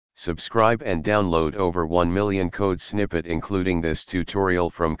Subscribe and download over 1 million code snippet including this tutorial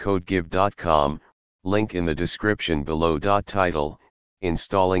from codegive.com, link in the description below. Title: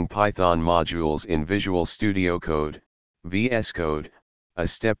 Installing Python modules in Visual Studio Code, VSCode, a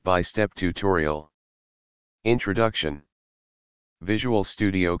step-by-step tutorial. Introduction. Visual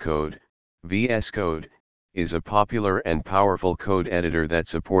Studio Code, VSCode, is a popular and powerful code editor that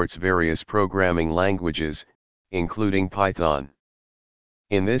supports various programming languages, including Python.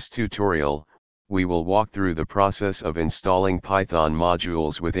 In this tutorial, we will walk through the process of installing Python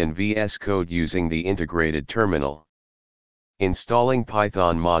modules within VS Code using the integrated terminal. Installing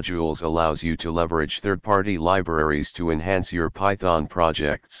Python modules allows you to leverage third-party libraries to enhance your Python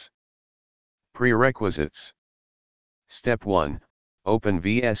projects. Prerequisites. Step 1. Open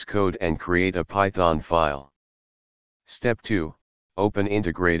VS Code and create a Python file. Step 2. Open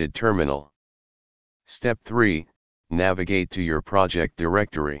integrated terminal. Step 3. Navigate to your project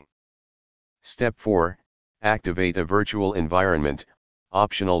directory. Step 4. Activate a virtual environment,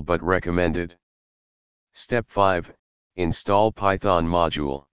 optional but recommended. Step 5. Install Python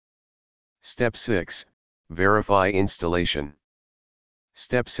module. Step 6. Verify installation.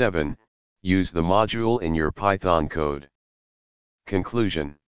 Step 7. Use the module in your Python code.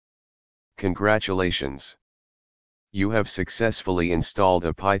 Conclusion. Congratulations! You have successfully installed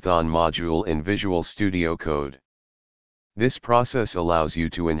a Python module in Visual Studio Code. This process allows you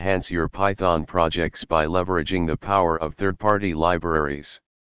to enhance your Python projects by leveraging the power of third-party libraries.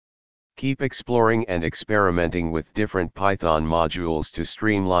 Keep exploring and experimenting with different Python modules to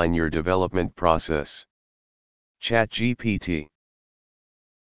streamline your development process. ChatGPT.